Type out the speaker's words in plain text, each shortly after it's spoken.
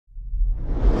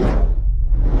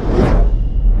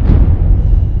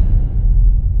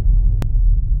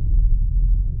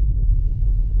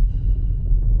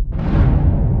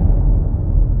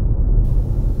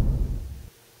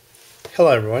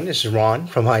Hello everyone, this is Ron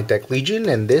from High Tech Legion,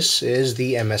 and this is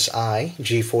the MSI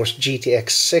GeForce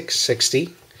GTX 660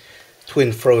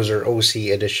 Twin Frozr OC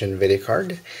edition video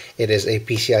card. It is a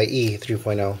PCIe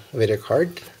 3.0 video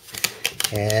card,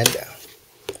 and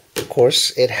of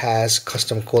course it has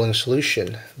custom cooling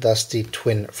solution, thus the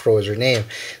Twin Frozr name.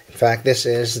 In fact, this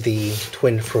is the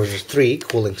Twin Frozr III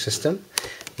cooling system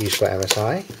used by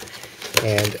MSI.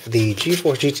 And the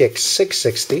GeForce GTX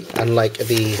 660, unlike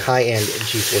the high-end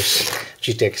GeForce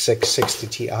GTX 660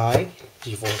 Ti,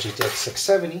 GeForce GTX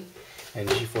 670, and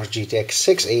GeForce GTX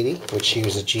 680, which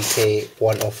use the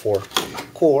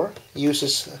GK104 core,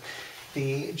 uses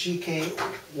the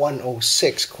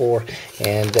GK106 core,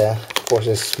 and of course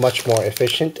is much more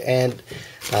efficient and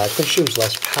consumes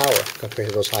less power compared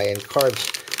to those high-end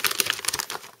cards.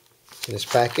 In this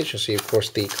package, you'll see, of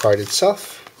course, the card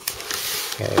itself.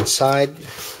 And inside,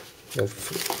 you'll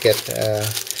get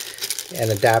an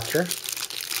adapter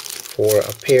for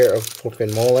a pair of 4-pin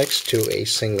Molex to a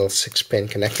single 6-pin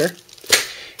connector.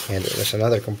 And there's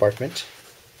another compartment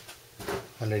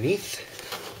underneath.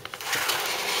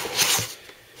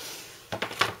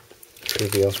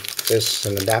 Reveals this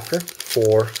is an adapter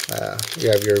for you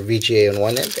have your VGA on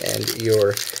one end and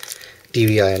your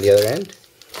DVI on the other end.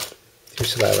 You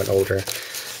still have an older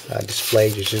display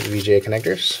using VGA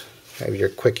connectors. Have your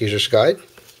quick user's guide,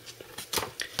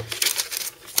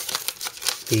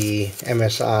 the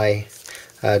MSI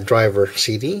driver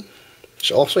CD,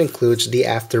 which also includes the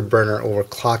afterburner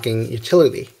overclocking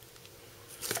utility,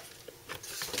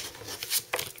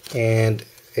 and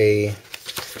a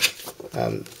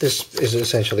this is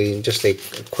essentially just a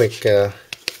quick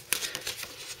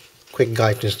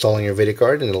guide to installing your video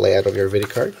card and the layout of your video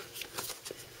card.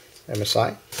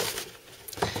 MSI.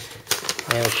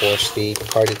 And of course the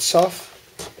card itself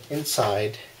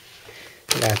inside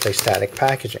an anti-static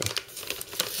packaging.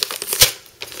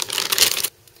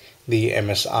 The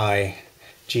MSI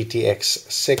GTX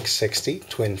 660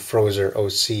 Twin Frozr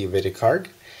OC video card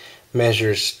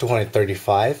measures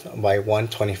 235 by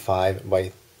 125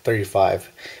 by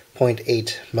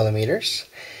 35.8 millimeters,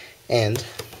 and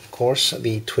of course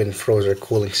the Twin Frozr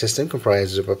cooling system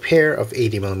comprises of a pair of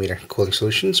 80mm cooling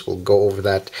solutions. We'll go over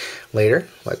that later,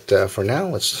 but for now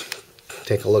let's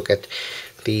take a look at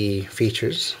the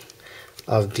features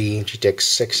of the GTX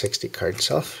 660 card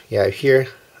itself. You have here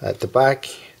at the back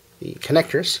the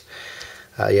connectors.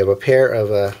 You have a pair of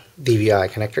DVI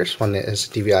connectors. One is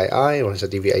DVI-I, one is a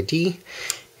DVI-D,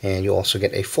 and you also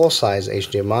get a full-size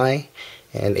HDMI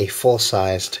and a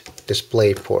full-sized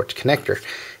DisplayPort connector.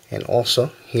 And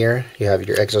also here you have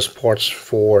your exhaust ports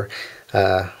for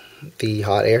the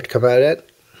hot air to come out at.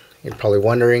 You're probably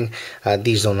wondering,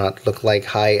 these do not look like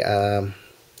high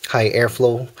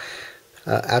airflow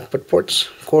output ports.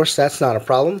 Of course, that's not a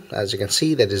problem. As you can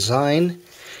see, the design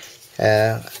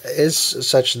is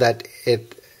such that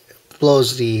it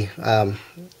blows the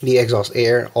exhaust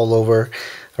air all over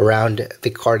around the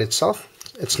card itself.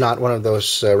 It's not one of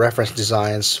those reference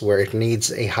designs where it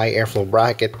needs a high airflow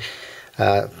bracket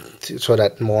so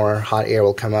that more hot air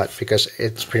will come out, because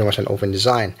it's pretty much an open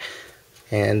design.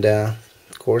 And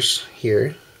of course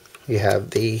here you have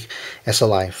the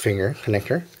SLI finger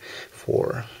connector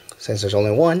for, since there's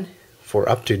only one, for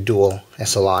up to dual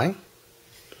SLI.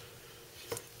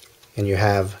 And you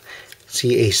have,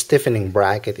 see, a stiffening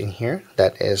bracket in here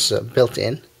that is built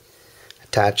in,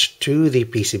 attached to the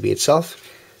PCB itself.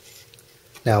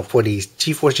 Now for the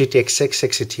GeForce GTX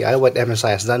 660 Ti, what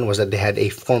MSI has done was that they had a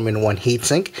 4-in-1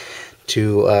 heatsink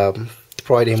to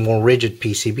provide a more rigid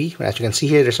PCB. As you can see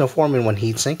here, there's no 4-in-1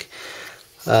 heatsink,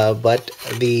 but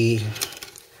the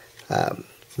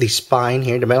spine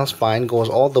here, the metal spine, goes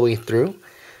all the way through,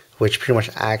 which pretty much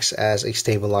acts as a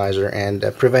stabilizer and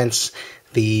prevents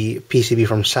the PCB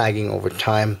from sagging over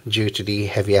time due to the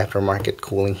heavy aftermarket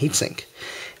cooling heatsink.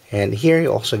 And here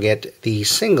you also get the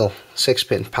single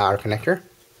 6-pin power connector.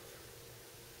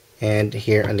 And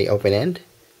here on the open end,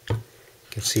 you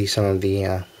can see some of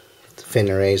the fin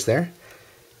arrays there.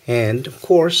 And of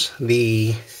course,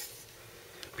 the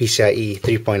PCIe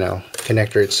 3.0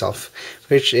 connector itself,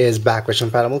 which is backwards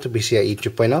compatible to PCIe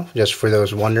 2.0, just for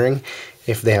those wondering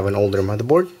if they have an older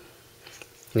motherboard.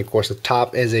 And of course, the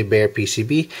top is a bare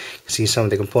PCB. You can see some of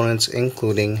the components,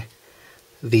 including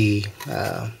the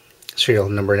serial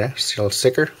number there, serial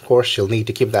sticker. Of course, you'll need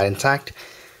to keep that intact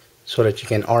so that you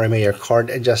can RMA your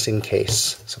card just in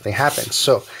case something happens.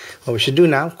 So what we should do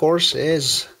now, of course,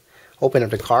 is open up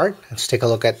the card. Let's take a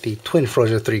look at the Twin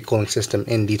Frozr III cooling system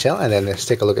in detail, and then let's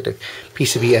take a look at the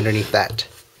PCB underneath that.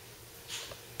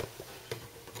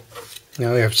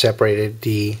 Now we have separated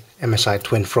the MSI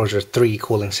Twin Frozr III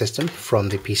cooling system from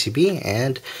the PCB,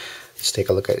 and Let's take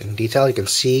a look at it in detail. You can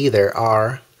see there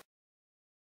are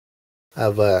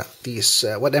these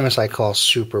what MSI calls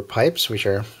super pipes, which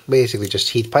are basically just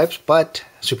heat pipes, but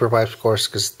super pipes, of course,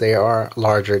 because they are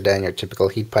larger than your typical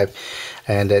heat pipe.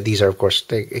 And these are, of course,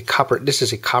 copper. This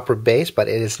is a copper base, but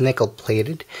it is nickel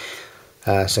plated,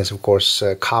 since, of course,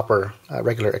 copper,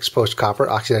 regular exposed copper,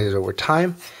 oxidizes over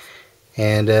time.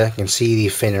 And you can see the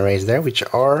fin arrays there, which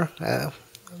are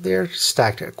they're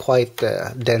stacked quite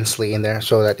densely in there,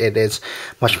 so that it is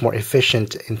much more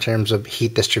efficient in terms of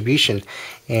heat distribution.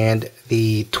 And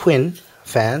the twin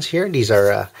fans here, these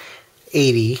are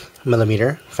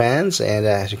 80mm fans, and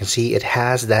as you can see, it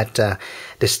has that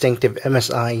distinctive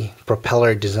MSI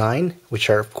propeller design, which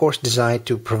are, of course, designed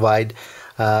to provide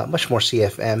much more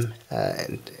CFM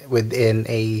within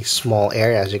a small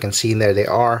area. As you can see in there,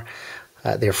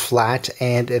 they're flat,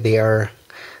 and they are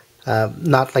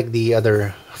not like the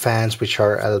other fans, which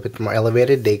are a little bit more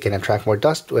elevated. They can attract more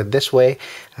dust. With this way,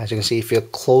 as you can see, if you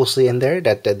look closely in there,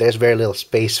 that there's very little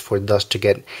space for dust to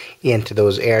get into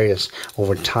those areas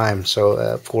over time. So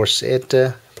of course, it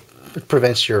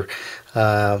prevents your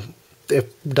if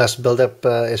dust buildup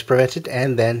is prevented,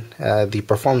 and then the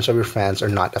performance of your fans are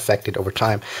not affected over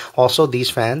time. Also,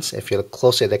 these fans, if you look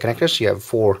closely at the connectors, you have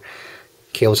 4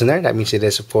 cables in there. That means it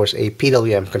is, of course, a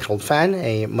PWM controlled fan,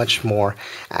 a much more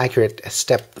accurate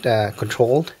step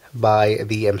controlled by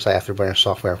the MSI Afterburner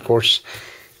software, of course.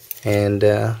 And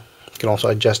you can also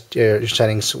adjust your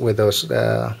settings with those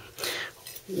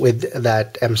with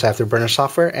that MSI Afterburner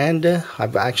software. And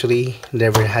I've actually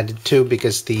never had it too,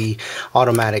 because the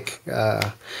automatic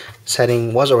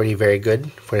setting was already very good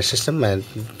for the system, and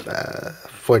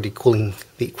for cooling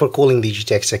the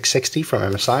GTX 660 from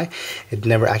MSI, it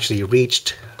never actually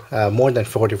reached more than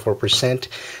 44%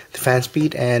 the fan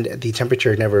speed, and the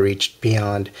temperature never reached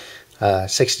beyond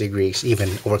 60 degrees, even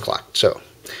overclocked. So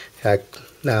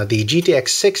now the GTX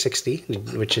 660,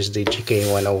 which is the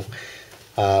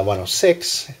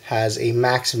GK106, has a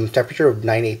maximum temperature of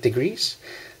 98 degrees.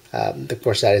 Of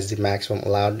course, that is the maximum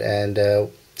allowed, and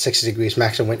 60 degrees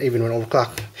maximum even when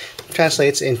overclocked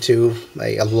translates into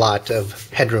a lot of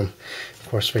headroom, of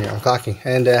course, when you're overclocking.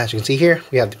 And as you can see here,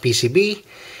 we have the PCB,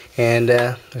 and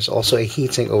there's also a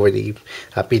heatsink over the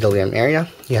PWM area.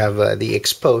 You have the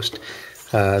exposed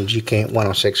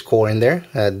GK106 core in there.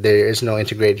 There is no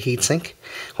integrated heatsink.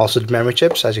 Also, the memory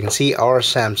chips, as you can see, are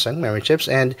Samsung memory chips,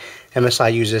 and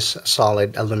MSI uses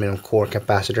solid aluminum core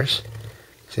capacitors.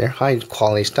 So high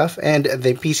quality stuff. And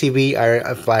the PCB,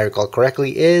 if I recall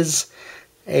correctly, is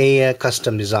a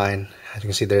custom design. As you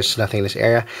can see, there's nothing in this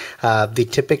area. The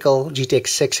typical GTX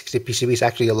 660 PCB is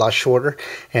actually a lot shorter,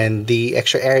 and the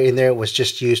extra area in there was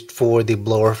just used for the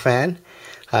blower fan.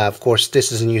 Of course, this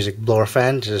doesn't use a blower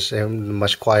fan. This is a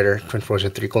much quieter Twin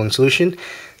Frozr III cooling solution.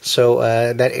 So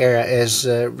that area is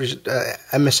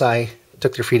MSI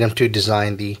took the freedom to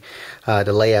design the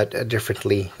layout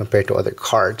differently compared to other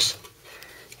cards.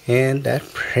 And that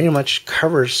pretty much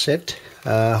covers it.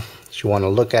 If you want to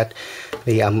look at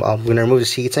the, I'm going to remove the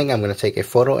heatsink. I'm going to take a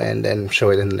photo and then show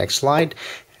it in the next slide.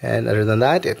 And other than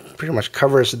that, it pretty much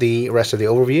covers the rest of the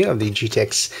overview of the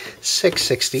GTX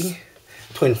 660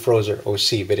 Twin Frozr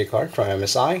OC video card from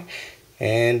MSI.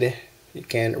 And you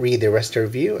can read the rest of the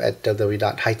review at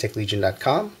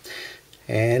www.hightechlegion.com.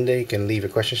 And you can leave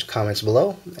your questions, comments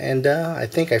below. And I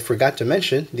think I forgot to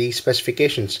mention the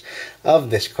specifications of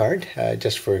this card.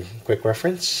 Just for quick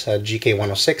reference,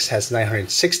 GK106 has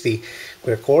 960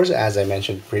 cores, as I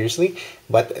mentioned previously.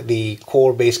 But the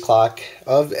core base clock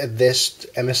of this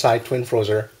MSI Twin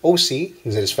Frozr OC,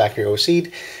 this is factory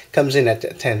OC'd, comes in at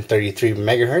 1033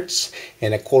 megahertz,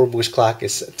 and a core boost clock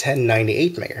is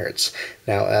 1098 megahertz.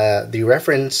 Now, the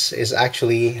reference is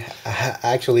actually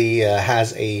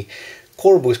has a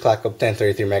core boost clock of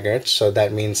 1033 megahertz, so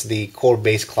that means the core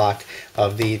base clock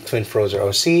of the Twin Frozr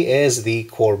OC is the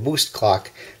core boost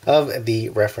clock of the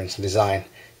reference design.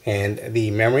 And the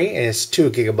memory is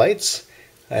 2 gigabytes,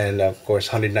 and of course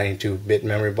 192-bit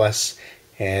memory bus,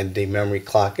 and the memory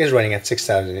clock is running at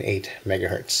 6008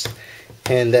 megahertz.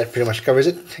 And that pretty much covers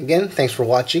it. Again, thanks for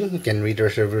watching. You can read the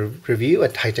rest of the review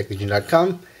at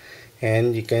hightechlegion.com,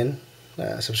 and you can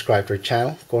subscribe to our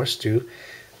channel, of course, to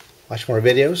watch more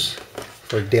videos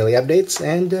for daily updates.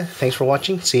 And thanks for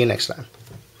watching. See you next time.